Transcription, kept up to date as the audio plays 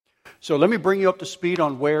So let me bring you up to speed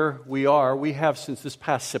on where we are. We have, since this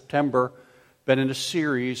past September, been in a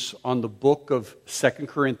series on the book of 2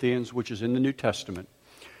 Corinthians, which is in the New Testament.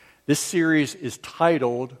 This series is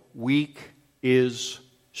titled, Weak is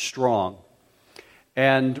Strong.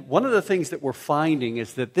 And one of the things that we're finding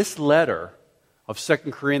is that this letter of 2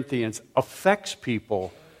 Corinthians affects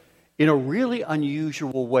people in a really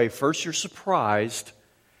unusual way. First, you're surprised,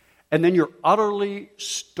 and then you're utterly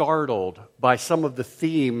startled by some of the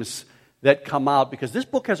themes that come out, because this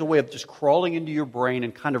book has a way of just crawling into your brain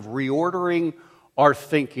and kind of reordering our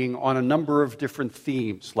thinking on a number of different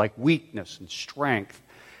themes, like weakness and strength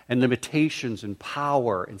and limitations and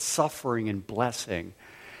power and suffering and blessing.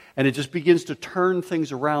 And it just begins to turn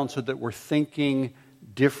things around so that we're thinking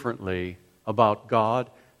differently about God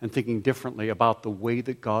and thinking differently about the way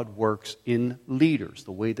that God works in leaders,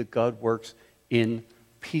 the way that God works in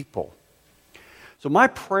people. So my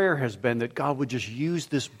prayer has been that God would just use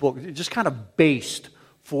this book, just kind of based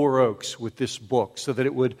Four Oaks with this book, so that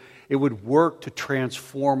it would work to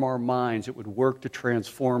transform our minds. It would work to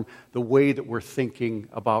transform the way that we're thinking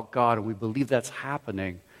about God. And we believe that's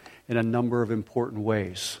happening in a number of important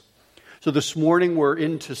ways. So this morning we're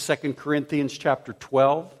into 2 Corinthians chapter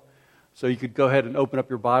 12. So you could go ahead and open up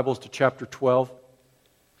your Bibles to chapter 12.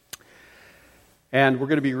 And we're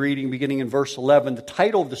going to be reading beginning in verse 11. The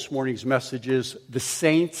title of this morning's message is The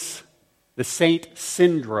Saint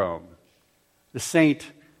Syndrome. The Saint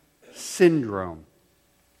Syndrome.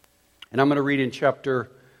 And I'm going to read in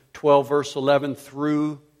chapter 12, verse 11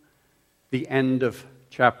 through the end of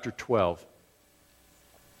chapter 12.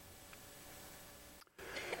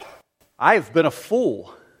 I have been a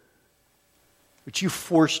fool, but you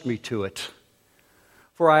forced me to it.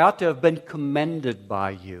 For I ought to have been commended by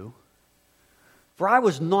you. For I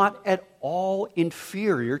was not at all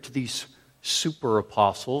inferior to these super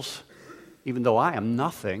apostles, even though I am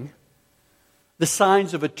nothing. The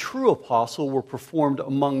signs of a true apostle were performed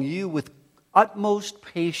among you with utmost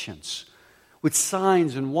patience, with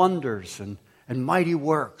signs and wonders and mighty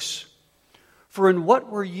works. For in what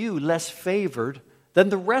were you less favored than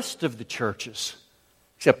the rest of the churches,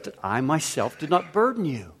 except that I myself did not burden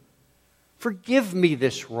you? Forgive me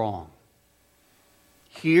this wrong.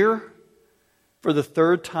 Here, for the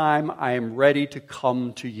third time, I am ready to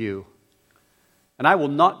come to you. And I will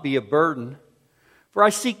not be a burden, for I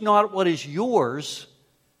seek not what is yours,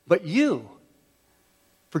 but you.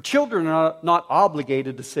 For children are not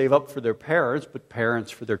obligated to save up for their parents, but parents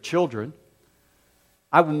for their children.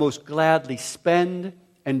 I will most gladly spend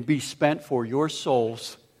and be spent for your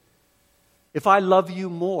souls. If I love you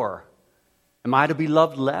more, am I to be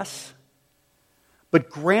loved less? But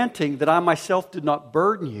granting that I myself did not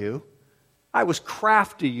burden you, I was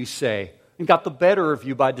crafty, you say, and got the better of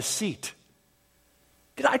you by deceit.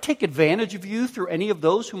 Did I take advantage of you through any of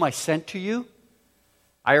those whom I sent to you?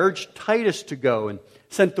 I urged Titus to go and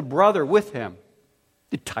sent the brother with him.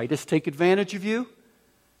 Did Titus take advantage of you?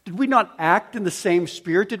 Did we not act in the same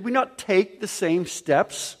spirit? Did we not take the same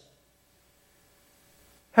steps?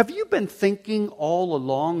 Have you been thinking all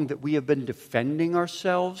along that we have been defending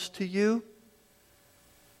ourselves to you?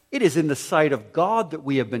 It is in the sight of God that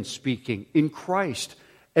we have been speaking in Christ,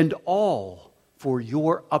 and all for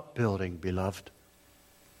your upbuilding, beloved.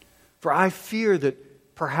 For I fear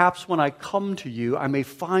that perhaps when I come to you, I may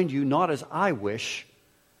find you not as I wish,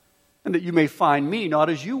 and that you may find me not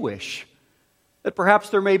as you wish. That perhaps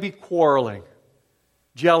there may be quarreling,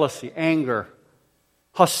 jealousy, anger,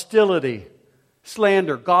 hostility,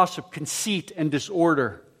 slander, gossip, conceit, and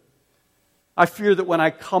disorder. I fear that when I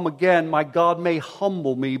come again, my God may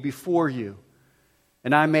humble me before you,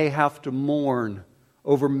 and I may have to mourn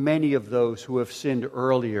over many of those who have sinned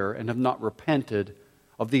earlier and have not repented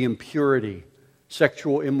of the impurity,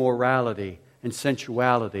 sexual immorality, and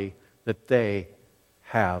sensuality that they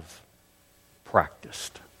have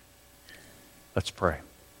practiced. Let's pray.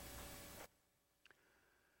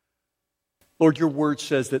 Lord, your word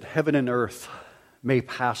says that heaven and earth may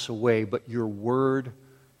pass away, but your word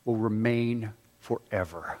will remain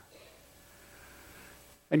forever.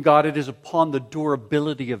 And God, it is upon the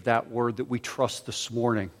durability of that word that we trust this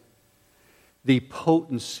morning. The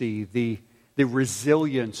potency, the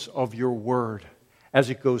resilience of your word as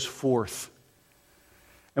it goes forth.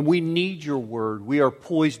 And we need your word. We are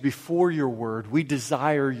poised before your word. We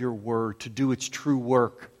desire your word to do its true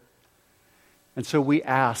work. And so we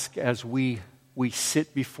ask as we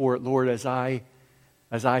sit before it, Lord, as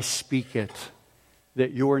I speak it,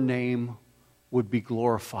 that your name would be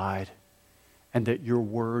glorified and that your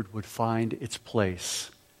word would find its place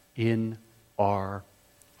in our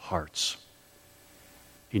hearts.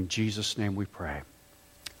 In Jesus' name we pray.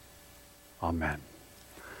 Amen.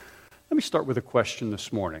 me start with a question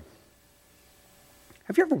this morning.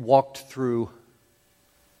 Have you ever walked through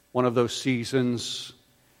one of those seasons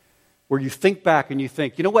where you think back and you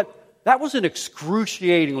think, you know what, that was an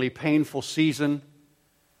excruciatingly painful season,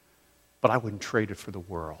 but I wouldn't trade it for the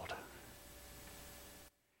world?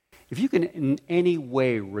 If you can in any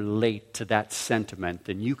way relate to that sentiment,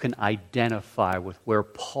 then you can identify with where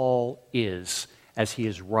Paul is as he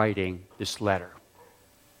is writing this letter.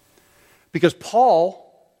 Because Paul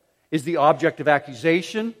is the object of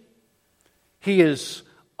accusation. He is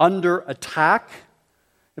under attack.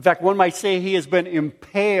 In fact, one might say he has been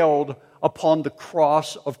impaled upon the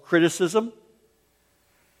cross of criticism.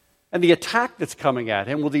 And the attack that's coming at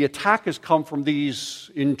him, well, the attack has come from these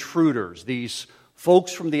intruders, these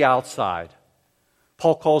folks from the outside.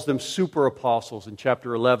 Paul calls them super apostles in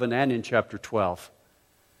chapter 11 and in chapter 12.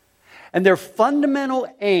 And their fundamental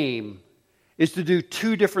aim is to do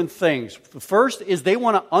two different things. The first is they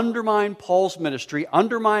want to undermine Paul's ministry,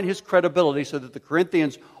 undermine his credibility so that the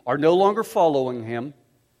Corinthians are no longer following him.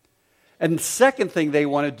 And the second thing they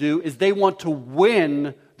want to do is they want to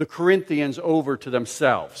win the Corinthians over to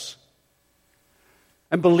themselves.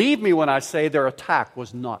 And believe me when I say their attack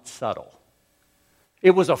was not subtle.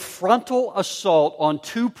 It was a frontal assault on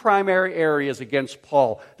two primary areas against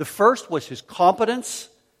Paul. The first was his competence,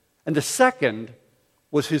 and the second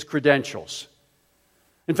was his credentials.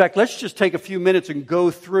 In fact, let's just take a few minutes and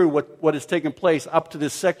go through what has taken place up to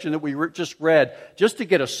this section that we just read, just to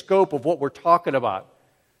get a scope of what we're talking about.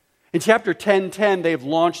 In chapter 10:10, they've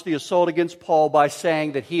launched the assault against Paul by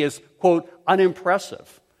saying that he is, quote,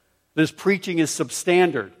 unimpressive, that his preaching is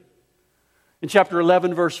substandard. In chapter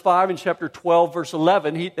 11, verse 5, and chapter 12, verse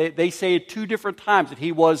 11, they say at two different times that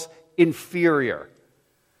he was inferior.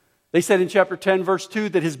 They said in chapter 10, verse 2,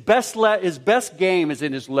 that his best game is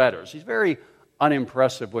in his letters. He's very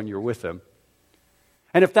unimpressive when you're with him.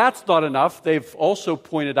 And if that's not enough, they've also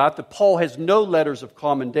pointed out that Paul has no letters of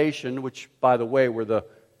commendation, which, by the way, were the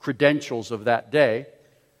credentials of that day.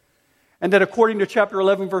 And that according to chapter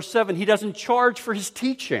 11, verse 7, he doesn't charge for his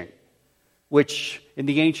teaching, which in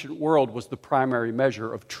the ancient world was the primary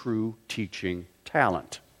measure of true teaching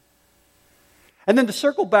talent. And then to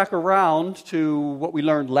circle back around to what we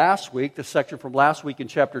learned last week, the section from last week in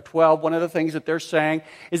chapter 12, one of the things that they're saying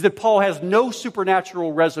is that Paul has no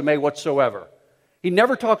supernatural resume whatsoever. He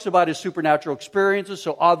never talks about his supernatural experiences,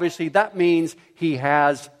 so obviously that means he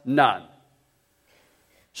has none.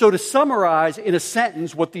 So to summarize in a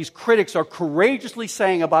sentence what these critics are courageously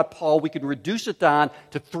saying about Paul, we can reduce it down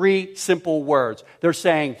to three simple words. They're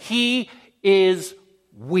saying he is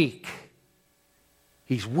weak.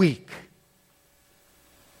 He's weak.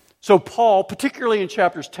 So Paul, particularly in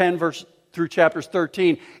chapters 10 through chapters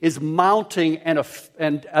 13, is mounting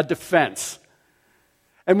a defense.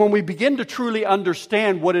 And when we begin to truly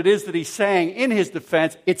understand what it is that he's saying in his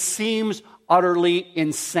defense, it seems utterly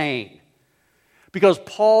insane. Because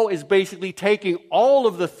Paul is basically taking all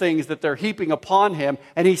of the things that they're heaping upon him,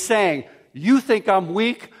 and he's saying, you think I'm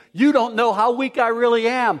weak? You don't know how weak I really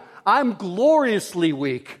am. I'm gloriously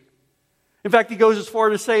weak. In fact, he goes as far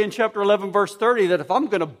to say in chapter 11, verse 30, that if I'm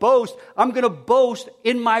going to boast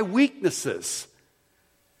in my weaknesses.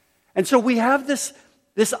 And so we have this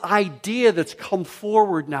idea that's come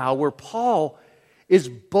forward now where Paul is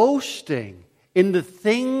boasting in the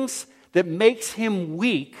things that makes him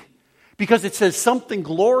weak, because it says something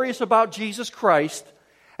glorious about Jesus Christ,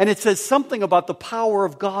 and it says something about the power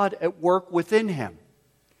of God at work within him.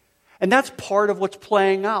 And that's part of what's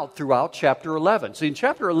playing out throughout chapter 11. So in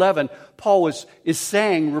chapter 11, Paul is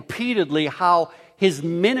saying repeatedly how his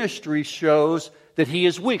ministry shows that he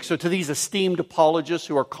is weak. So to these esteemed apologists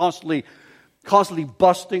who are constantly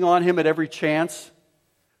busting on him at every chance,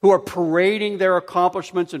 who are parading their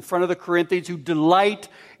accomplishments in front of the Corinthians, who delight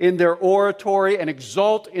in their oratory and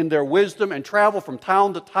exult in their wisdom and travel from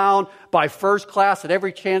town to town by first class at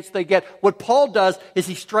every chance they get. What Paul does is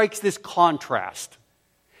he strikes this contrast.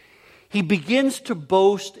 He begins to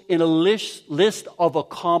boast in a list of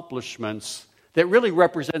accomplishments that really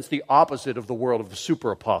represents the opposite of the world of the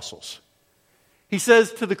super apostles. He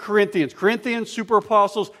says to the Corinthians, super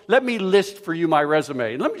apostles, let me list for you my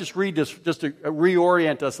resume. And let me just read this just to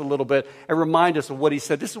reorient us a little bit and remind us of what he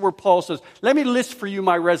said. This is where Paul says, let me list for you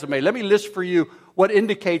my resume. Let me list for you what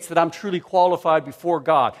indicates that I'm truly qualified before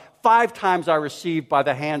God. 5 times I received by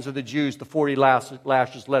the hands of the Jews the 40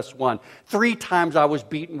 lashes less one. 3 times I was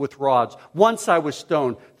beaten with rods. Once I was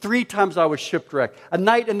stoned. 3 times I was shipwrecked. A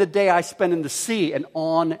night and the day I spent in the sea. And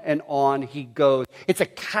on he goes. It's a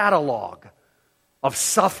catalog of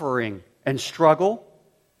suffering and struggle.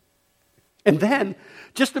 And then,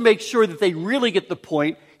 just to make sure that they really get the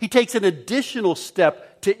point, he takes an additional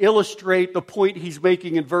step to illustrate the point he's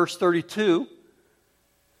making in verse 32.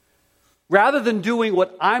 Rather than doing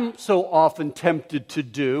what I'm so often tempted to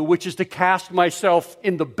do, which is to cast myself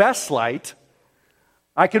in the best light,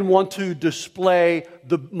 I can want to display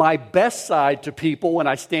my best side to people when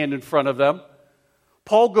I stand in front of them.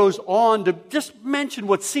 Paul goes on to just mention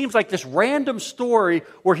what seems like this random story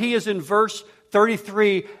where he is in verse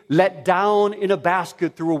 33, let down in a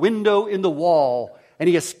basket through a window in the wall, and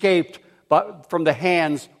he escaped from the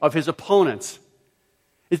hands of his opponents.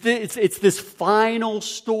 It's this final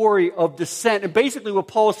story of descent. And basically what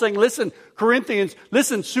Paul is saying, listen, Corinthians,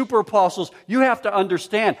 listen, super apostles, you have to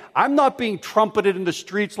understand, I'm not being trumpeted in the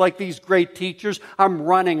streets like these great teachers. I'm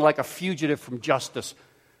running like a fugitive from justice.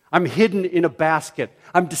 I'm hidden in a basket.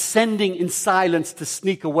 I'm descending in silence to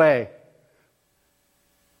sneak away.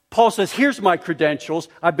 Paul says, here's my credentials.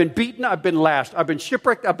 I've been beaten, I've been lashed, I've been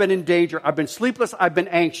shipwrecked, I've been in danger, I've been sleepless, I've been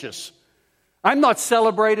anxious. I'm not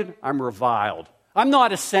celebrated, I'm reviled. I'm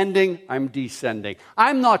not ascending, I'm descending.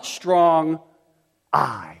 I'm not strong,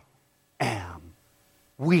 I am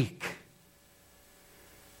weak.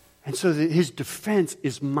 And so his defense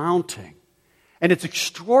is mounting. And it's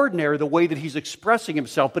extraordinary the way that he's expressing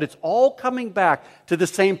himself, but it's all coming back to the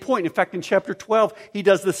same point. In fact, in chapter 12, he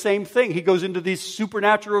does the same thing. He goes into these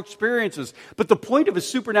supernatural experiences. But the point of his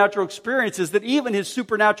supernatural experience is that even his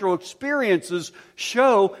supernatural experiences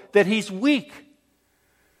show that he's weak.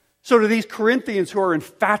 So to these Corinthians who are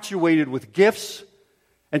infatuated with gifts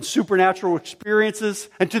and supernatural experiences,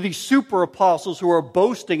 and to these super apostles who are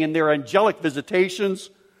boasting in their angelic visitations,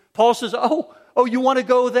 Paul says, oh, you want to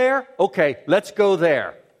go there? Okay, let's go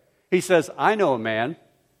there. He says, I know a man.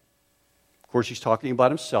 Of course, he's talking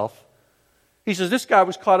about himself. He says, this guy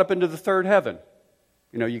was caught up into the third heaven.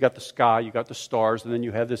 You know, you got the sky, you got the stars, and then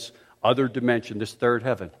you have this other dimension, this third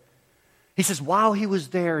heaven. He says, while he was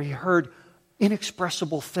there, he heard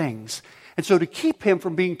inexpressible things. And so to keep him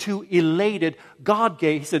from being too elated,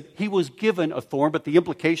 he said he was given a thorn, but the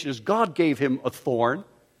implication is God gave him a thorn.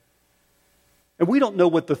 And we don't know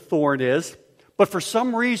what the thorn is, but for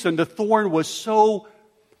some reason the thorn was so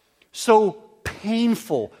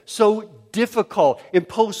painful, so difficult,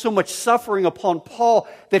 imposed so much suffering upon Paul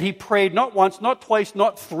that he prayed not once, not twice,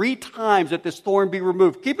 not 3 times that this thorn be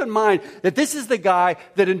removed. Keep in mind that this is the guy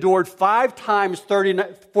that endured 5 times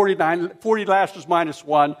 40 lashes minus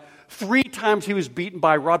 1. 3 times he was beaten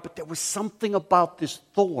by a rod, but there was something about this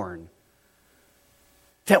thorn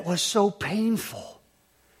that was so painful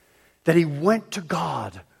that he went to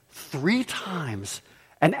God 3 times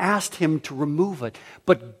and asked him to remove it.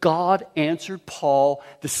 But God answered Paul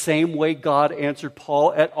the same way God answered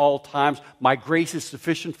Paul at all times. My grace is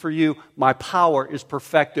sufficient for you. My power is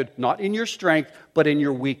perfected, not in your strength, but in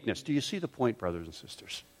your weakness. Do you see the point, brothers and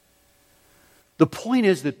sisters? The point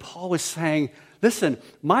is that Paul is saying, listen,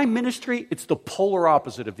 my ministry, it's the polar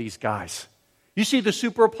opposite of these guys. You see the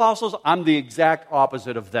super apostles? I'm the exact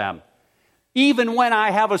opposite of them. Even when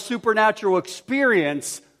I have a supernatural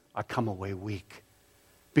experience, I come away weak.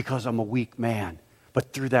 Because I'm a weak man.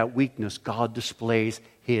 But through that weakness, God displays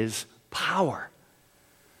His power.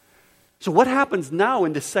 So what happens now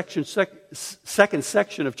in this second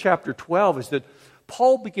section of chapter 12 is that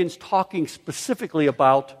Paul begins talking specifically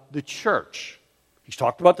about the church. He's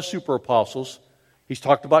talked about the super apostles. He's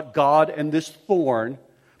talked about God and this thorn.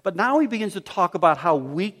 But now he begins to talk about how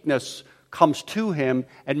weakness comes to him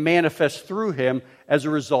and manifests through him as a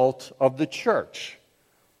result of the church,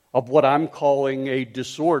 of what I'm calling a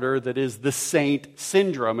disorder that is the saint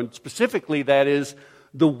syndrome. And specifically, that is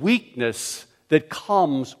the weakness that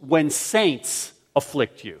comes when saints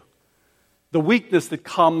afflict you. The weakness that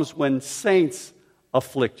comes when saints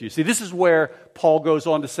afflict you. See, this is where Paul goes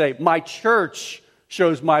on to say, my church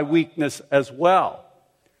shows my weakness as well.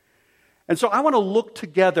 And so I want to look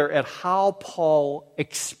together at how Paul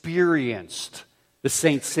experienced the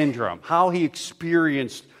saint syndrome, how he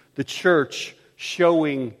experienced the church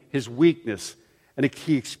showing his weakness, and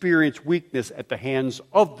he experienced weakness at the hands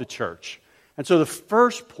of the church. And so the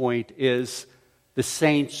first point is the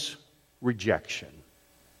saints' rejection.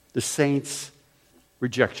 The saints'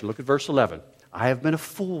 rejection. Look at verse 11. I have been a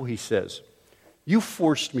fool, he says. You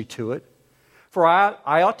forced me to it. For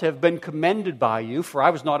I ought to have been commended by you, for I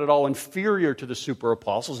was not at all inferior to the super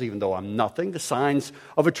apostles, even though I'm nothing. The signs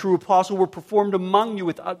of a true apostle were performed among you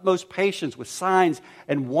with utmost patience, with signs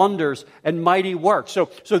and wonders and mighty works. So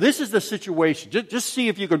this is the situation. Just see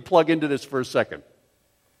if you can plug into this for a second.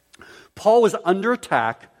 Paul is under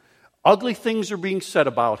attack. Ugly things are being said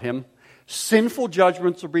about him. Sinful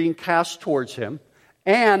judgments are being cast towards him.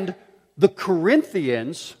 And the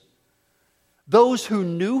Corinthians, those who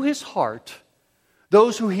knew his heart,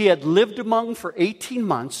 those who he had lived among for 18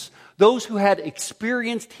 months, those who had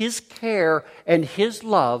experienced his care and his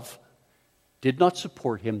love, did not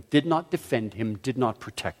support him, did not defend him, did not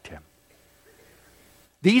protect him.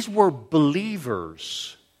 These were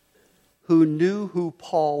believers who knew who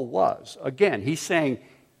Paul was. Again, he's saying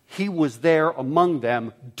he was there among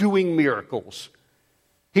them doing miracles.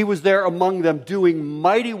 He was there among them doing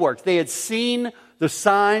mighty works. They had seen the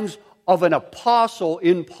signs of an apostle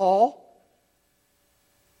in Paul.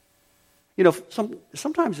 You know,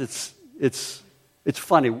 sometimes it's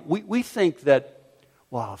funny. We think that,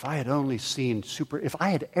 wow, if I had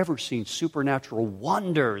ever seen supernatural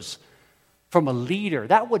wonders from a leader,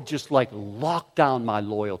 that would just like lock down my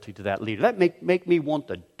loyalty to that leader. That make me want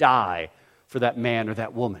to die for that man or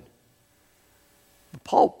that woman.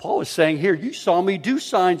 Paul is saying here, you saw me do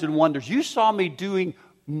signs and wonders. You saw me doing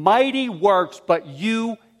mighty works, but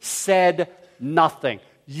you said nothing.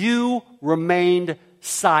 You remained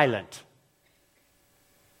silent.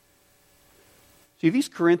 See, these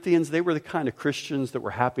Corinthians, they were the kind of Christians that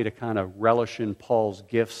were happy to kind of relish in Paul's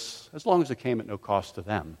gifts as long as it came at no cost to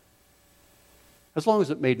them, as long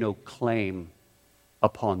as it made no claim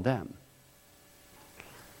upon them.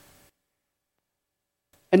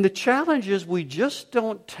 And the challenge is we just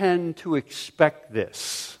don't tend to expect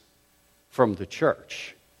this from the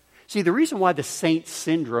church. See, the reason why the saint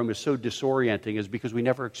syndrome is so disorienting is because we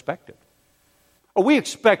never expect it. We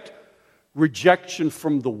expect rejection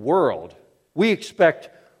from the world. We expect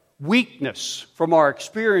weakness from our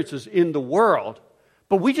experiences in the world,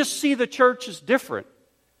 but we just see the church as different.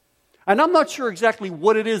 And I'm not sure exactly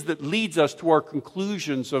what it is that leads us to our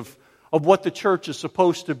conclusions of what the church is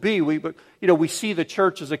supposed to be. We see the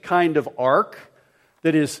church as a kind of ark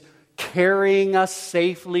that is carrying us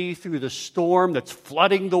safely through the storm that's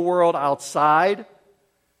flooding the world outside.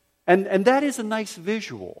 And that is a nice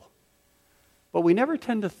visual. But we never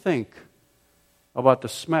tend to think about the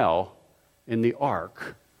smell in the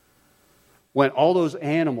ark when all those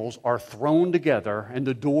animals are thrown together and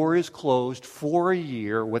the door is closed for a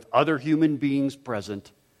year with other human beings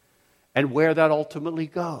present, and where that ultimately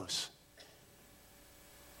goes.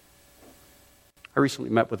 I recently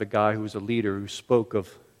met with a guy who was a leader who spoke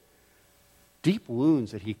of deep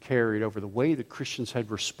wounds that he carried over the way that Christians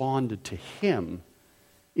had responded to him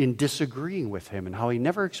in disagreeing with him, and how he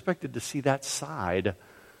never expected to see that side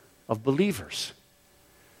of believers.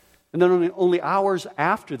 And then only hours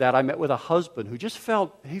after that, I met with a husband who just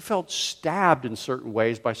felt stabbed in certain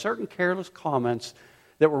ways by certain careless comments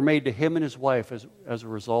that were made to him and his wife as a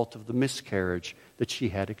result of the miscarriage that she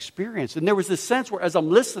had experienced. And there was this sense where, as I'm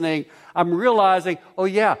listening, I'm realizing, oh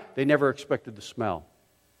yeah, they never expected the smell.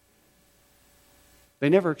 They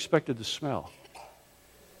never expected the smell.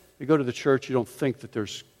 You go to the church, you don't think that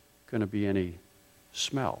there's going to be any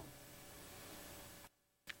smell.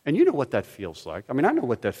 And you know what that feels like. I mean, I know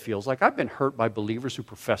what that feels like. I've been hurt by believers who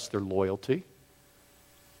profess their loyalty.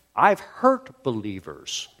 I've hurt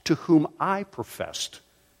believers to whom I professed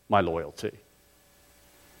my loyalty.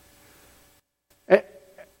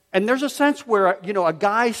 And there's a sense where, a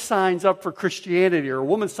guy signs up for Christianity or a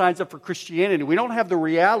woman signs up for Christianity. We don't have the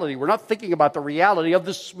reality. We're not thinking about the reality of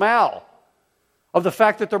the smell, of the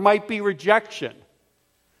fact that there might be rejection.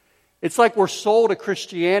 It's like we're sold a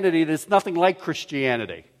Christianity that's nothing like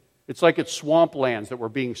Christianity. It's like it's swamplands that we're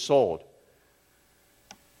being sold.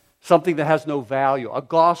 Something that has no value, a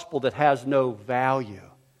gospel that has no value.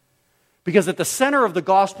 Because at the center of the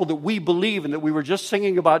gospel that we believe and that we were just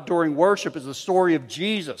singing about during worship is the story of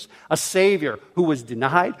Jesus, a Savior who was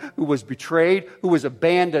denied, who was betrayed, who was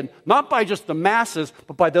abandoned, not by just the masses,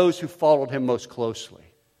 but by those who followed him most closely.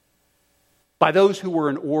 By those who were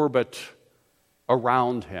in orbit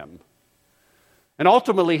around him. And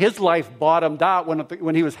ultimately, his life bottomed out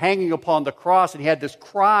when he was hanging upon the cross, and he had this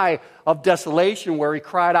cry of desolation where he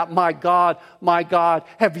cried out, my God,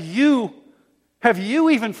 have you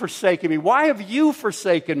even forsaken me? Why have you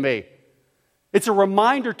forsaken me? It's a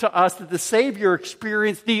reminder to us that the Savior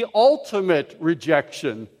experienced the ultimate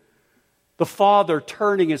rejection. The Father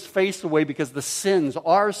turning his face away because the sins,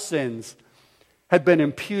 our sins, had been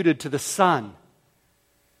imputed to the Son.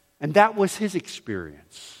 And that was his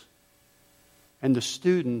experience. And the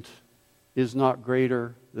student is not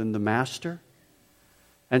greater than the master.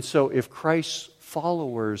 And so if Christ's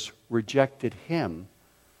followers rejected him,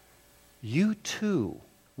 you too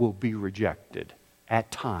will be rejected at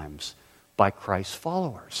times by Christ's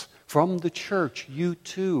followers. From the church, you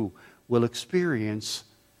too will experience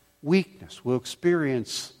weakness, will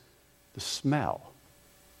experience the smell.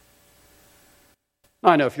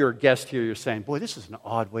 I know if you're a guest here, you're saying, boy, this is an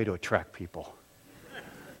odd way to attract people.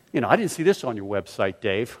 I didn't see this on your website,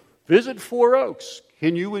 Dave. Visit Four Oaks.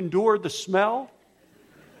 Can you endure the smell?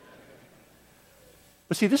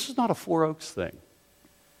 But see, this is not a Four Oaks thing.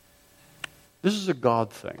 This is a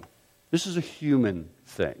God thing. This is a human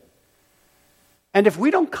thing. And if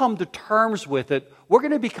we don't come to terms with it, we're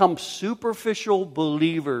going to become superficial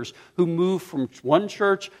believers who move from one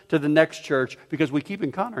church to the next church because we keep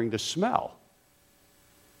encountering this smell.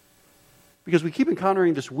 Because we keep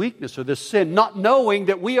encountering this weakness or this sin, not knowing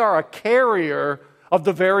that we are a carrier of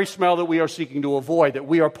the very smell that we are seeking to avoid, that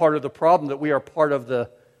we are part of the problem, that we are part of the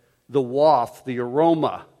waft, the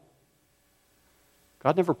aroma.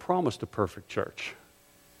 God never promised a perfect church.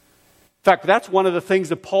 In fact, that's one of the things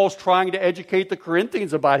that Paul's trying to educate the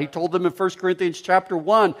Corinthians about. He told them in 1 Corinthians chapter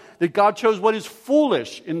 1 that God chose what is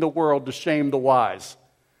foolish in the world to shame the wise.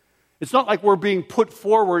 It's not like we're being put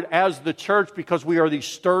forward as the church because we are these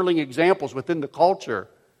sterling examples within the culture.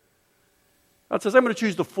 God says, I'm going to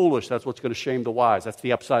choose the foolish. That's what's going to shame the wise. That's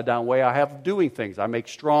the upside down way I have of doing things. I make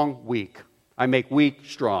strong weak. I make weak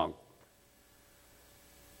strong.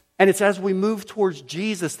 And it's as we move towards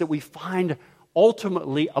Jesus that we find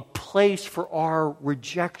ultimately a place for our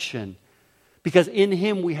rejection. Because in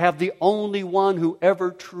Him we have the only one who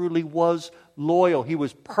ever truly was loyal. He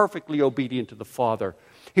was perfectly obedient to the Father.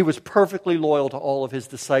 He was perfectly loyal to all of His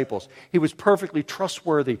disciples. He was perfectly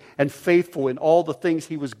trustworthy and faithful in all the things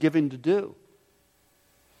He was given to do.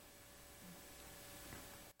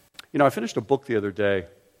 You know, I finished a book the other day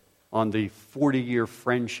on the 40-year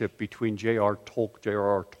friendship between J.R.R.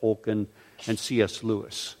 Tolkien and C.S.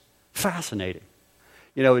 Lewis. Fascinating.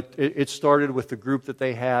 You know, it started with the group that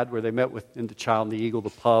they had where they met in The Child and the Eagle,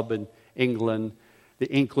 the pub in England. The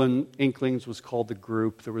Inklings was called the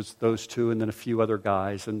group. There was those two and then a few other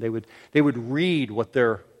guys. And they would read what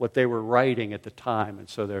they were writing at the time. And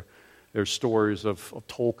so there's stories of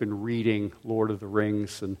Tolkien reading Lord of the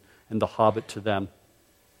Rings and The Hobbit to them.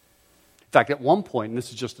 In fact, at one point, and this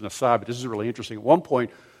is just an aside, but this is really interesting, at one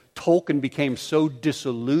point, Tolkien became so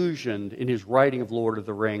disillusioned in his writing of Lord of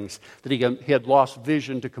the Rings that he had lost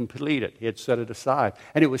vision to complete it. He had set it aside.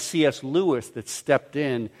 And it was C.S. Lewis that stepped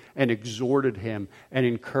in and exhorted him and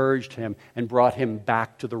encouraged him and brought him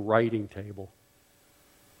back to the writing table.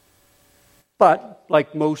 But,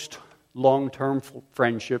 like most long-term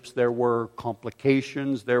friendships, there were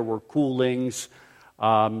complications, there were coolings.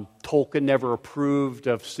 Tolkien never approved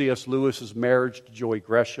of C.S. Lewis's marriage to Joy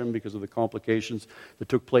Gresham because of the complications that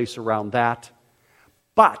took place around that.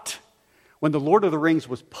 But when The Lord of the Rings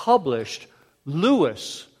was published,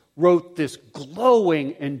 Lewis wrote this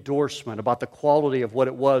glowing endorsement about the quality of what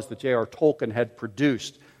it was that J.R.R. Tolkien had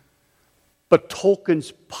produced. But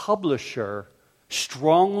Tolkien's publisher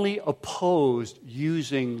strongly opposed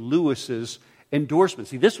using Lewis's endorsement.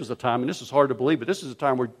 See, this was a time, and this is hard to believe, but this is a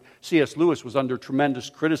time where C.S. Lewis was under tremendous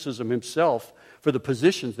criticism himself for the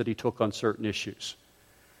positions that he took on certain issues.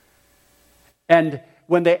 And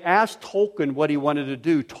when they asked Tolkien what he wanted to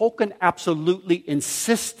do, Tolkien absolutely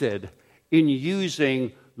insisted in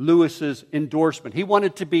using Lewis's endorsement.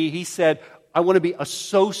 He said, I want to be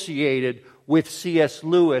associated with C.S.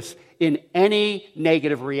 Lewis in any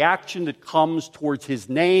negative reaction that comes towards his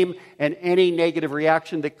name and any negative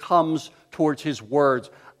reaction that comes towards his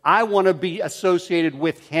words. I want to be associated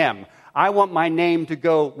with him. I want my name to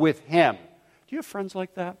go with him. Do you have friends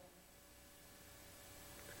like that?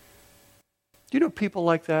 Do you know people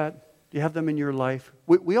like that? Do you have them in your life?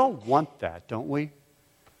 We all want that, don't we?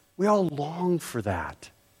 We all long for that.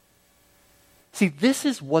 See, this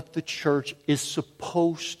is what the church is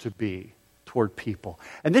supposed to be toward people.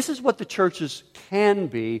 And this is what the churches can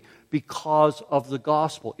be because of the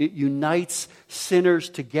gospel. It unites sinners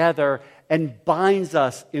together and binds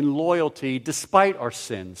us in loyalty despite our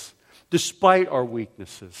sins, despite our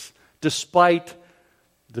weaknesses, despite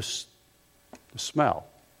the smell.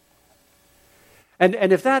 And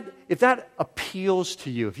if that appeals to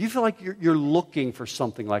you, if you feel like you're looking for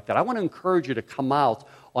something like that, I want to encourage you to come out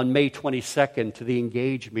on May 22nd to the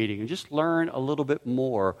Engage meeting and just learn a little bit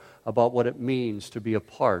more about what it means to be a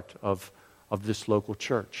part of this local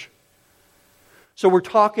church. So we're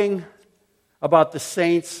talking about the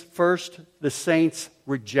saints, first, the saints'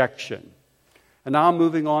 rejection. And now I'm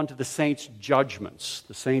moving on to the saints' judgments.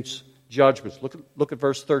 The saints' judgments. Look at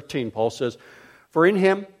verse 13. Paul says, For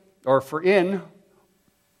in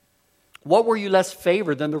what were you less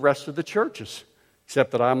favored than the rest of the churches?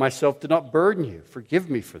 Except that I myself did not burden you.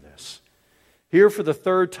 Forgive me for this. Here for the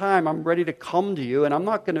third time, I'm ready to come to you, and I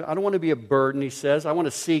don't want to be a burden, he says. I want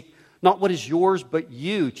to seek not what is yours, but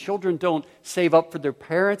you. Children don't save up for their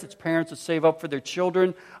parents. It's parents that save up for their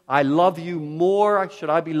children. I love you more. Should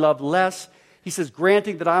I be loved less? He says,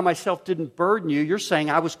 granting that I myself didn't burden you, you're saying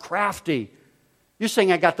I was crafty. You're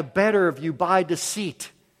saying I got the better of you by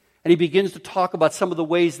deceit. And he begins to talk about some of the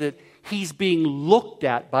ways that he's being looked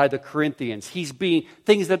at by the Corinthians.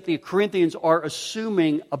 Things that the Corinthians are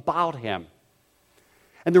assuming about him.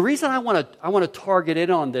 And the reason I want to target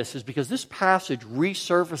in on this is because this passage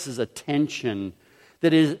resurfaces a tension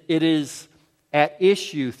that it is at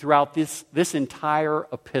issue throughout this entire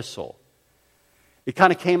epistle. It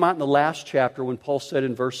kind of came out in the last chapter when Paul said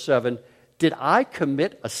in verse 7, "Did I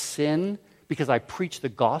commit a sin because I preached the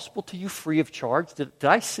gospel to you free of charge? Did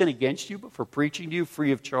I sin against you for preaching to you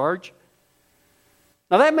free of charge?"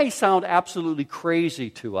 Now that may sound absolutely crazy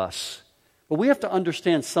to us, but we have to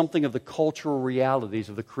understand something of the cultural realities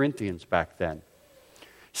of the Corinthians back then.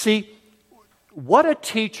 See, what a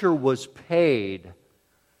teacher was paid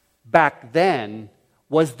back then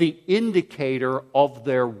was the indicator of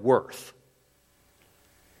their worth.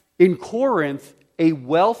 In Corinth, a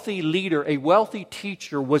wealthy leader, a wealthy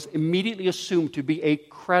teacher was immediately assumed to be a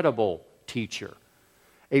credible teacher.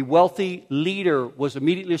 A wealthy leader was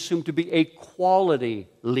immediately assumed to be a quality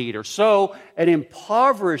leader. So, an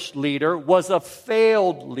impoverished leader was a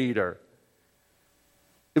failed leader.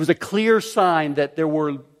 It was a clear sign that there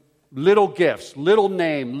were little gifts, little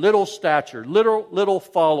name, little stature, little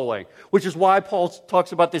following, which is why Paul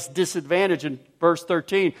talks about this disadvantage in verse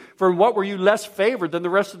 13. "For in what were you less favored than the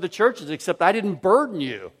rest of the churches, except I didn't burden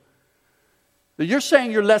you?" You're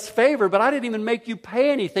saying you're less favored, but I didn't even make you pay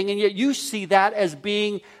anything, and yet you see that as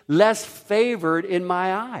being less favored in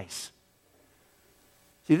my eyes.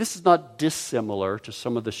 See, this is not dissimilar to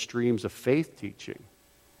some of the streams of faith teaching,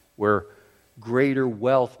 where greater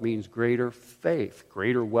wealth means greater faith.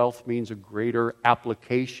 Greater wealth means a greater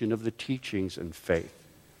application of the teachings in faith.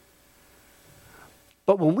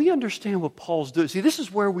 But when we understand what Paul's doing, see, this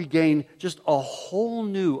is where we gain just a whole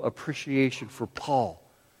new appreciation for Paul.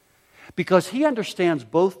 Because he understands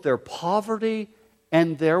both their poverty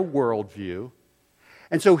and their worldview.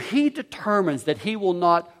 And so he determines that he will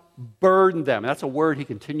not burden them. That's a word he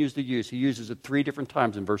continues to use. He uses it 3 different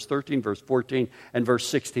times in verse 13, verse 14, and verse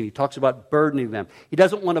 16. He talks about burdening them. He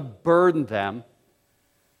doesn't want to burden them.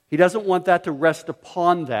 He doesn't want that to rest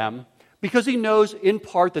upon them because he knows in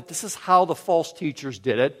part that this is how the false teachers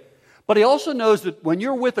did it. But he also knows that when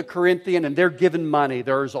you're with a Corinthian and they're given money,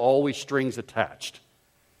 there's always strings attached.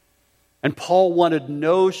 And Paul wanted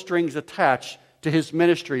no strings attached to his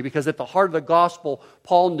ministry because at the heart of the gospel,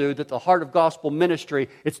 Paul knew that the heart of gospel ministry,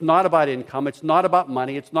 it's not about income, it's not about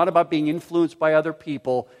money, it's not about being influenced by other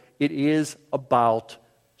people, it is about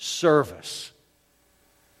service.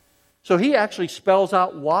 So he actually spells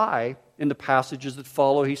out why in the passages that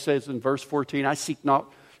follow. He says in verse 14, "I seek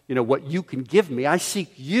not, what you can give me, I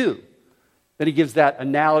seek you." Then he gives that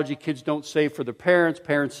analogy, kids don't save for their parents,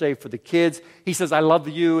 parents save for the kids. He says, "I love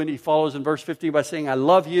you," and he follows in verse 15 by saying, "I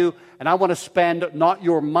love you, and I want to spend not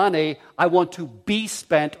your money, I want to be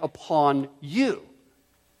spent upon you."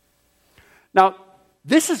 Now,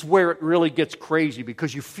 this is where it really gets crazy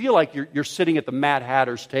because you feel like you're sitting at the Mad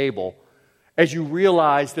Hatter's table as you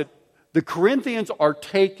realize that the Corinthians are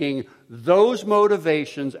taking those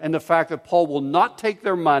motivations and the fact that Paul will not take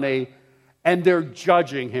their money, and they're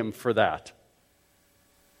judging him for that.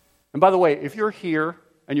 And by the way, if you're here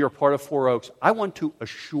and you're a part of Four Oaks, I want to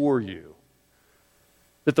assure you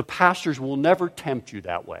that the pastors will never tempt you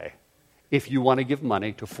that way if you want to give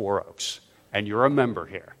money to Four Oaks and you're a member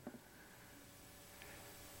here.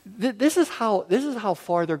 This is how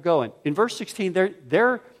far they're going. In verse 16,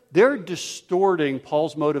 they're distorting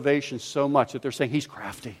Paul's motivation so much that they're saying he's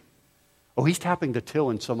crafty. Oh, he's tapping the till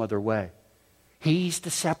in some other way. He's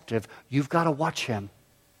deceptive. You've got to watch him.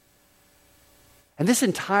 And this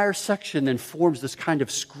entire section then forms this kind of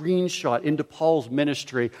screenshot into Paul's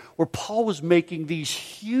ministry where Paul was making these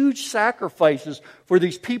huge sacrifices for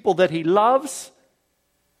these people that he loves,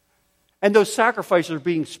 and those sacrifices are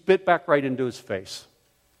being spit back right into his face.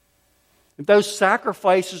 And those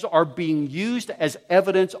sacrifices are being used as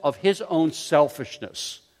evidence of his own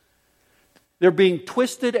selfishness. They're being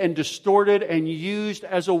twisted and distorted and used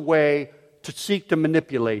as a way to seek to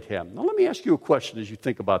manipulate him. Now let me ask you a question as you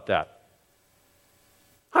think about that.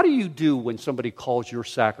 How do you do when somebody calls your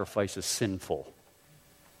sacrifices sinful?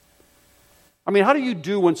 I mean, how do you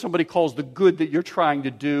do when somebody calls the good that you're trying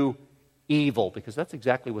to do evil? Because that's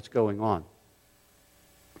exactly what's going on.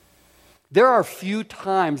 There are few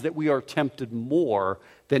times that we are tempted more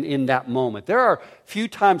than in that moment. There are few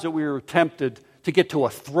times that we are tempted to get to a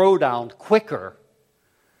throwdown quicker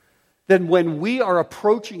than when we are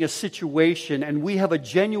approaching a situation and we have a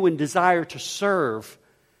genuine desire to serve.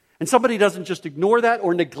 And somebody doesn't just ignore that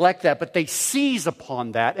or neglect that, but they seize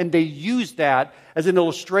upon that and they use that as an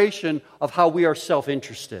illustration of how we are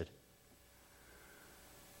self-interested.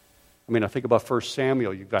 I mean, I think about 1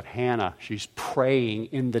 Samuel. You've got Hannah. She's praying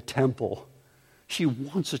in the temple. She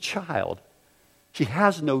wants a child. She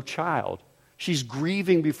has no child. She's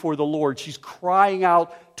grieving before the Lord. She's crying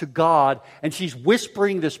out to God, and she's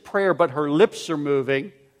whispering this prayer, but her lips are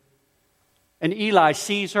moving. And Eli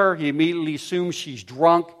sees her. He immediately assumes she's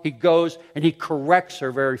drunk. He goes, and he corrects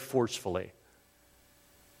her very forcefully.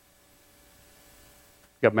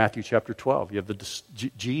 You got Matthew chapter 12. You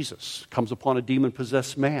have Jesus comes upon a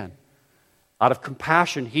demon-possessed man. Out of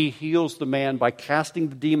compassion, he heals the man by casting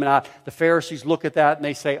the demon out. The Pharisees look at that and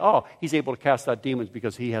they say, oh, he's able to cast out demons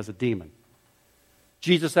because he has a demon.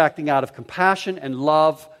 Jesus, acting out of compassion and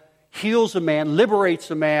love, heals a man,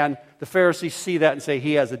 liberates a man. The Pharisees see that and say,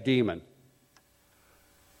 he has a demon.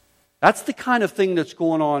 That's the kind of thing that's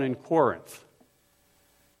going on in Corinth.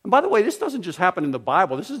 And by the way, this doesn't just happen in the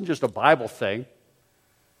Bible. This isn't just a Bible thing.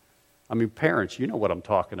 I mean, parents, you know what I'm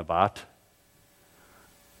talking about.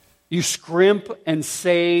 You scrimp and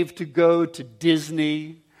save to go to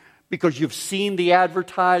Disney because you've seen the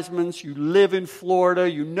advertisements. You live in Florida.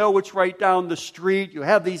 You know it's right down the street. You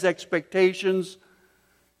have these expectations.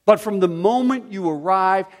 But from the moment you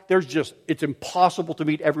arrive, it's impossible to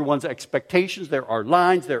meet everyone's expectations. There are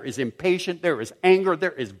lines. There is impatience. There is anger.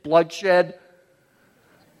 There is bloodshed.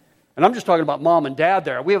 And I'm just talking about mom and dad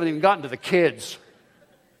there. We haven't even gotten to the kids.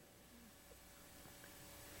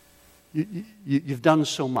 You've done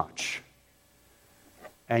so much,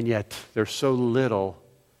 and yet there's so little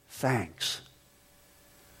thanks.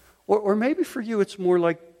 Or maybe for you it's more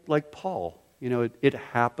like Paul. You know, it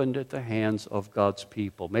happened at the hands of God's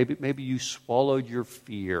people. Maybe you swallowed your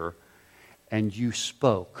fear and you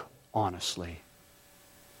spoke honestly.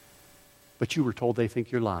 But you were told they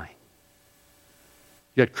think you're lying.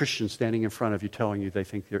 You had Christians standing in front of you telling you they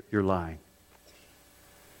think you're lying.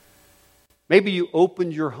 Maybe you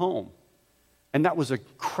opened your home. And that was an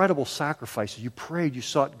incredible sacrifice. You prayed, you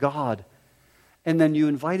sought God. And then you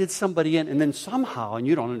invited somebody in. And then somehow, and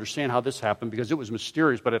you don't understand how this happened because it was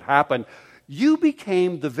mysterious, but it happened. You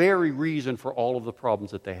became the very reason for all of the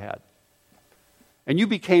problems that they had. And you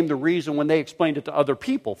became the reason when they explained it to other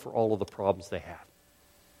people for all of the problems they had.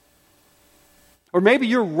 Or maybe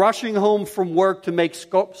you're rushing home from work to make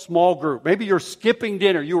small group. Maybe you're skipping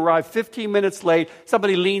dinner. You arrive 15 minutes late.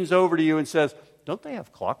 Somebody leans over to you and says, don't they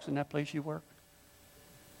have clocks in that place you work?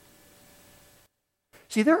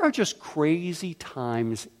 See, there are just crazy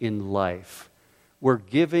times in life where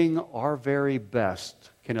giving our very best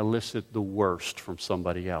can elicit the worst from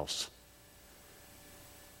somebody else.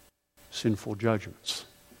 Sinful judgments.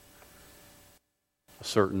 A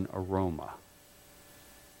certain aroma.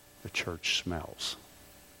 The church smells.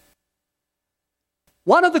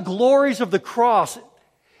 One of the glories of the cross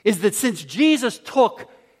is that since Jesus took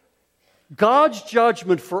God's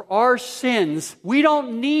judgment for our sins, we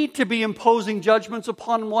don't need to be imposing judgments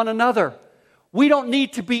upon one another. We don't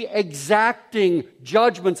need to be exacting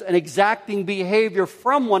judgments and exacting behavior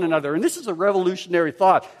from one another. And this is a revolutionary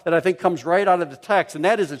thought that I think comes right out of the text, and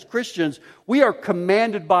that is, as Christians, we are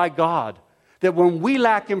commanded by God that when we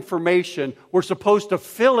lack information, we're supposed to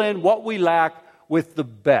fill in what we lack with the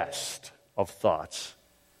best of thoughts.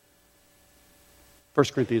 1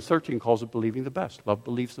 Corinthians 13 calls it believing the best. Love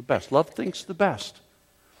believes the best. Love thinks the best.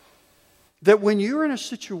 That when you're in a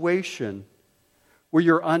situation where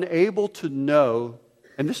you're unable to know,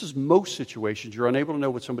 and this is most situations, you're unable to know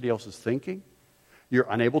what somebody else is thinking, you're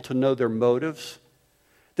unable to know their motives,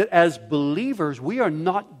 that as believers, we are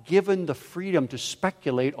not given the freedom to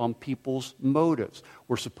speculate on people's motives.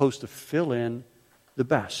 We're supposed to fill in the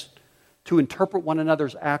best, to interpret one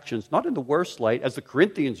another's actions, not in the worst light, as the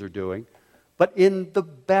Corinthians are doing, but in the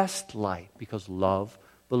best light, because love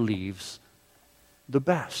believes the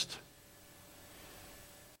best.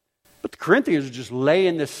 But the Corinthians are just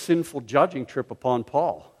laying this sinful judging trip upon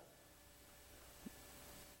Paul. I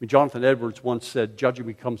mean, Jonathan Edwards once said, judging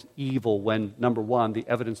becomes evil when, number one, the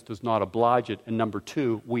evidence does not oblige it, and number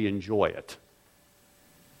two, we enjoy it.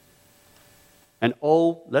 And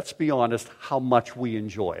oh, let's be honest, how much we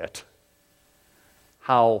enjoy it.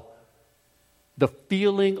 How the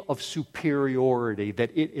feeling of superiority that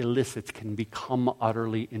it elicits can become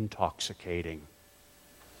utterly intoxicating.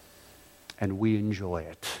 And we enjoy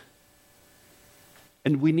it.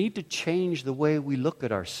 And we need to change the way we look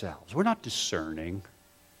at ourselves. We're not discerning.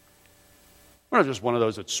 We're not just one of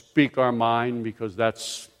those that speak our mind because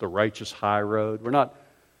that's the righteous high road. We're not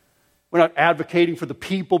advocating for the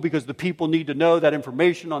people because the people need to know that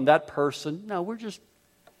information on that person. No, we're just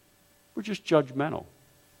judgmental.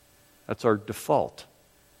 That's our default.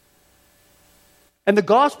 And the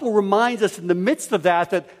gospel reminds us in the midst of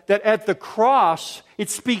that at the cross,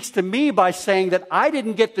 it speaks to me by saying that I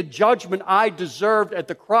didn't get the judgment I deserved at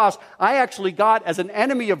the cross. I actually got, as an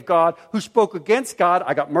enemy of God who spoke against God,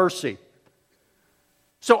 I got mercy.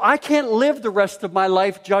 So I can't live the rest of my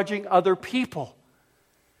life judging other people.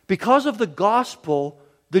 Because of the gospel,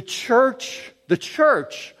 the church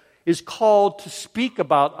is called to speak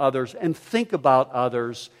about others and think about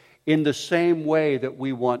others in the same way that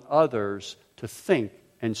we want others to think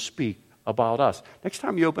and speak about us. Next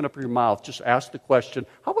time you open up your mouth, just ask the question,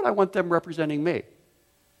 how would I want them representing me?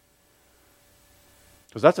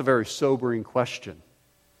 Because that's a very sobering question.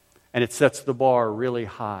 And it sets the bar really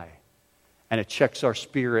high. And it checks our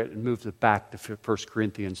spirit and moves it back to 1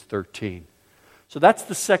 Corinthians 13. So that's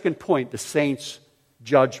the second point, the saints'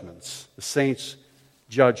 judgments. The saints'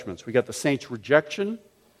 judgments. We got the saints' rejection,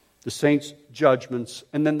 the saints' judgments,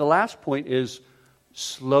 and then the last point is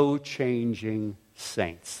slow-changing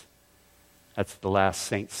saints. That's the last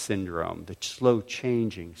saint syndrome, the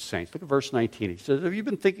slow-changing saints. Look at verse 19. He says, have you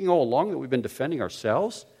been thinking all along that we've been defending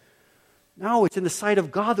ourselves? No, it's in the sight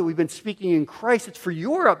of God that we've been speaking in Christ. It's for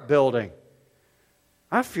your upbuilding.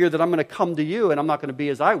 I fear that I'm going to come to you and I'm not going to be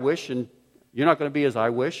as I wish, and you're not going to be as I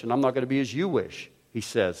wish, and I'm not going to be as you wish, he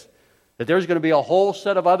says. That there's going to be a whole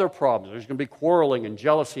set of other problems. There's going to be quarreling and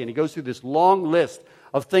jealousy, and he goes through this long list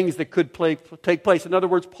of things that could take place. In other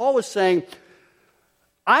words, Paul is saying,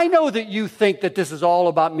 I know that you think that this is all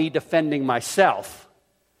about me defending myself.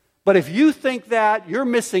 But if you think that, you're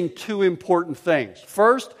missing two important things.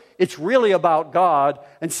 First, it's really about God.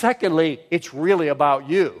 And secondly, it's really about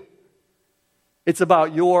you. It's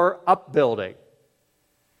about your upbuilding.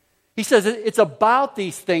 He says it's about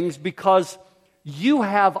these things because you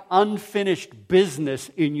have unfinished business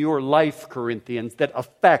in your life, Corinthians, that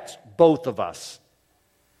affects both of us.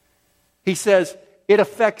 He says, it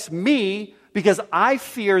affects me because I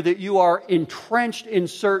fear that you are entrenched in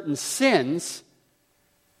certain sins,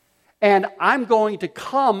 and I'm going to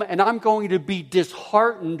come and I'm going to be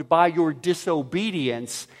disheartened by your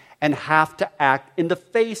disobedience and have to act in the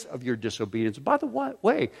face of your disobedience. By the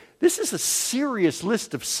way, this is a serious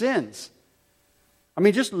list of sins. I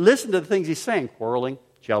mean, just listen to the things he's saying. Quarreling,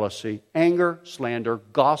 jealousy, anger, slander,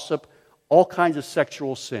 gossip, all kinds of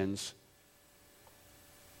sexual sins.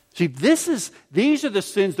 See, these are the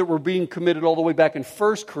sins that were being committed all the way back in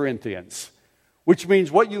 1 Corinthians, which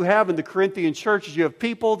means what you have in the Corinthian church is you have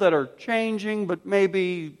people that are changing, but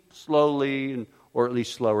maybe slowly, or at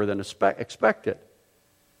least slower than expected.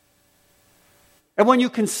 And when you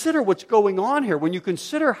consider what's going on here, when you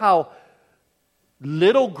consider how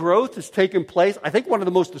little growth has taken place, I think one of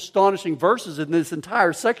the most astonishing verses in this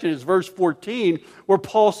entire section is verse 14, where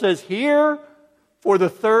Paul says, here, for the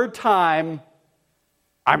third time,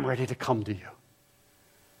 I'm ready to come to you.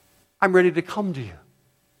 I'm ready to come to you.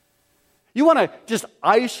 You want to just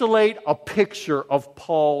isolate a picture of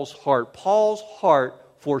Paul's heart. Paul's heart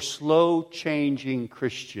for slow-changing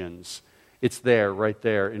Christians. It's there, right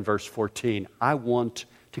there in verse 14. I want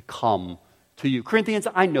to come to you. Corinthians,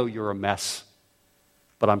 I know you're a mess,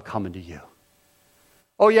 but I'm coming to you.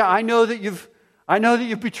 Oh yeah, I know that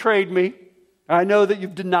you've betrayed me. I know that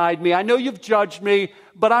you've denied me. I know you've judged me,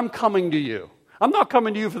 but I'm coming to you. I'm not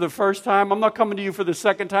coming to you for the first time. I'm not coming to you for the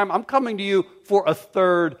second time. I'm coming to you for a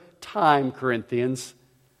third time, Corinthians.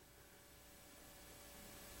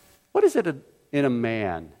 What is it in a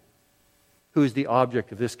man who is the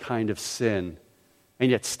object of this kind of sin and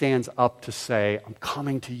yet stands up to say, I'm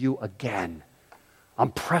coming to you again.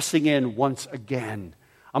 I'm pressing in once again.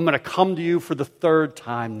 I'm going to come to you for the third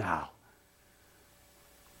time now.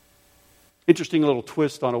 Interesting little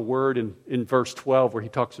twist on a word in verse 12 where he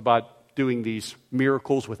talks about doing these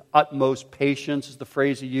miracles with utmost patience is the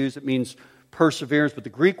phrase he used. It means perseverance, but the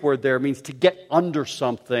Greek word there means to get under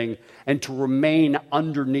something and to remain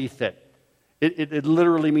underneath it. It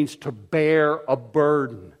literally means to bear a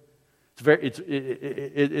burden.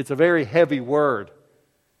 It's a very heavy word.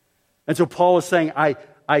 And so Paul is saying,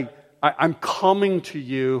 I'm coming to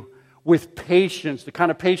you with patience, the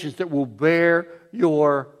kind of patience that will bear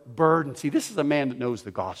your burden. See, this is a man that knows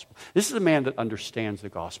the gospel. This is a man that understands the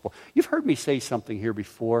gospel. You've heard me say something here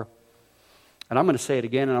before, and I'm going to say it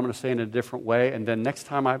again, and I'm going to say it in a different way, and then next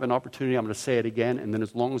time I have an opportunity, I'm going to say it again, and then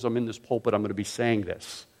as long as I'm in this pulpit, I'm going to be saying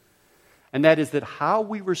this. And that is that how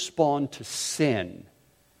we respond to sin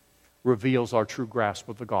reveals our true grasp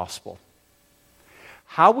of the gospel.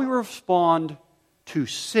 How we respond to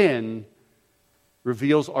sin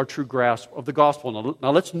reveals our true grasp of the gospel.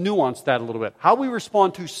 Now let's nuance that a little bit. How we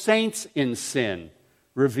respond to saints in sin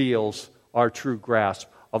reveals our true grasp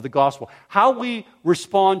of the gospel. How we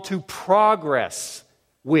respond to progress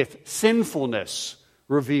with sinfulness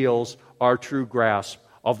reveals our true grasp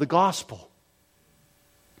of the gospel.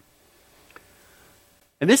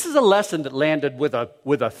 And this is a lesson that landed with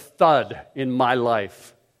a thud in my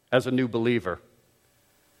life as a new believer.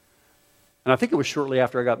 And I think it was shortly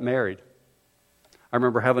after I got married. I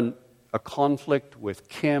remember having a conflict with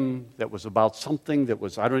Kim that was about something that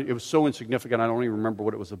was, it was so insignificant I don't even remember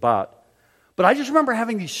what it was about. But I just remember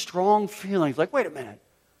having these strong feelings like, wait a minute,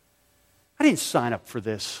 I didn't sign up for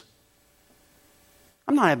this.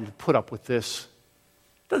 I'm not having to put up with this.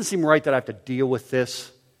 It doesn't seem right that I have to deal with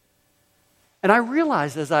this. And I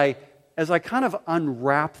realized as I kind of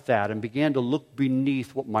unwrapped that and began to look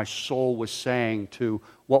beneath what my soul was saying to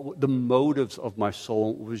what the motives of my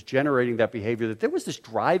soul was generating that behavior, that there was this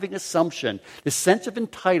driving assumption, this sense of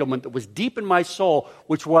entitlement that was deep in my soul,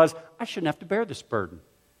 which was, I shouldn't have to bear this burden.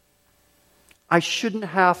 I shouldn't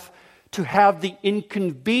have to have the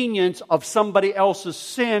inconvenience of somebody else's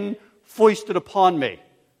sin foisted upon me.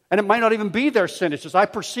 And it might not even be their sin, it's just I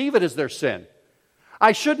perceive it as their sin.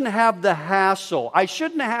 I shouldn't have the hassle. I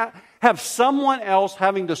shouldn't have someone else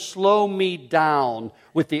having to slow me down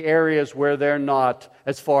with the areas where they're not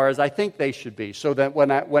as far as I think they should be. So that when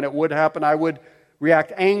it would happen, I would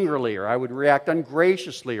react angrily, or I would react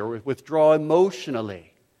ungraciously, or withdraw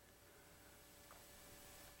emotionally.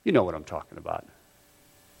 You know what I'm talking about.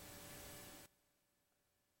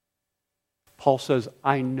 Paul says,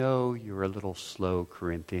 I know you're a little slow,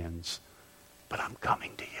 Corinthians, but I'm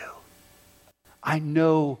coming to you. I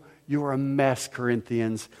know you're a mess,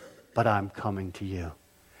 Corinthians, but I'm coming to you.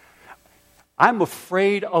 I'm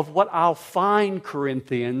afraid of what I'll find,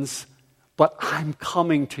 Corinthians, but I'm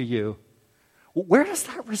coming to you. Where does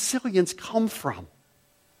that resilience come from?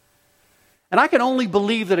 And I can only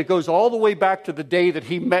believe that it goes all the way back to the day that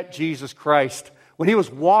he met Jesus Christ, when he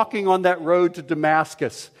was walking on that road to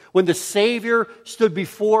Damascus, when the Savior stood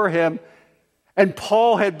before him. And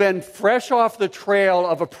Paul had been fresh off the trail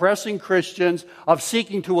of oppressing Christians, of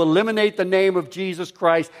seeking to eliminate the name of Jesus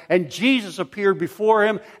Christ. And Jesus appeared before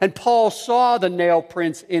him, and Paul saw the nail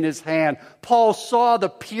prints in his hand. Paul saw the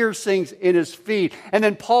piercings in his feet. And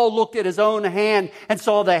then Paul looked at his own hand and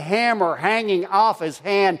saw the hammer hanging off his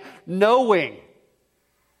hand, knowing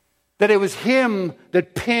that it was him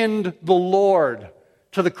that pinned the Lord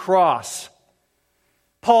to the cross.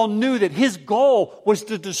 Paul knew that his goal was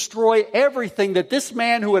to destroy everything that this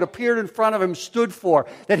man who had appeared in front of him stood for,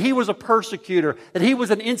 that he was a persecutor, that he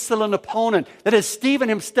was an insolent opponent, that as Stephen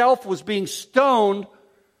himself was being stoned,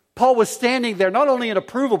 Paul was standing there not only in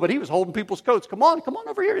approval, but he was holding people's coats. Come on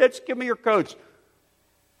over here, let's give me your coats.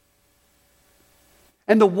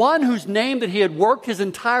 And the one whose name that he had worked his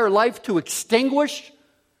entire life to extinguish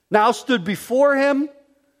now stood before him,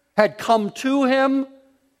 had come to him,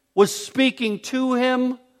 was speaking to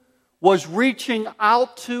him, was reaching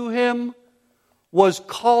out to him, was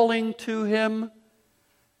calling to him,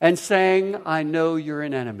 and saying, I know you're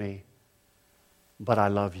an enemy, but I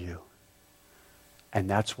love you. And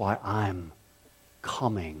that's why I'm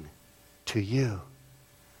coming to you.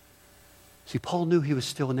 See, Paul knew he was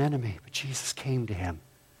still an enemy, but Jesus came to him.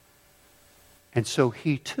 And so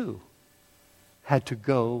he too had to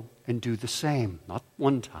go and do the same. Not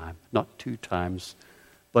one time, not two times,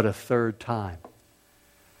 but a third time.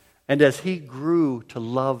 And as he grew to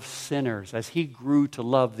love sinners, as he grew to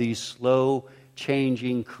love these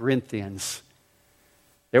slow-changing Corinthians,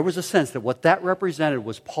 there was a sense that what that represented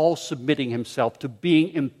was Paul submitting himself to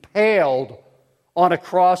being impaled on a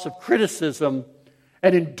cross of criticism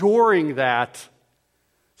and enduring that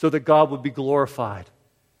so that God would be glorified.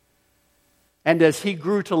 And as he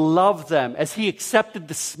grew to love them, as he accepted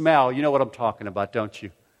the smell, you know what I'm talking about, don't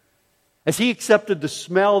you? As he accepted the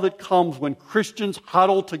smell that comes when Christians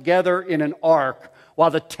huddle together in an ark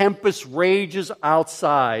while the tempest rages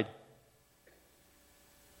outside,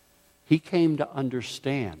 he came to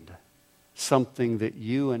understand something that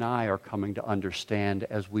you and I are coming to understand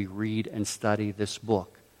as we read and study this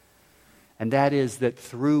book. And that is that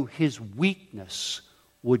through his weakness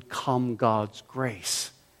would come God's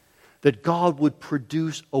grace. That God would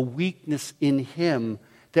produce a weakness in him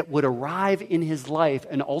that would arrive in his life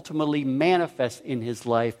and ultimately manifest in his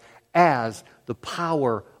life as the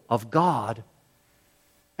power of God.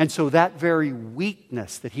 And so that very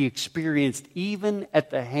weakness that he experienced even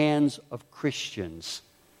at the hands of Christians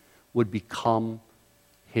would become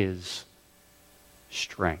his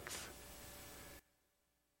strength.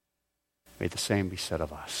 May the same be said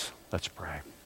of us. Let's pray.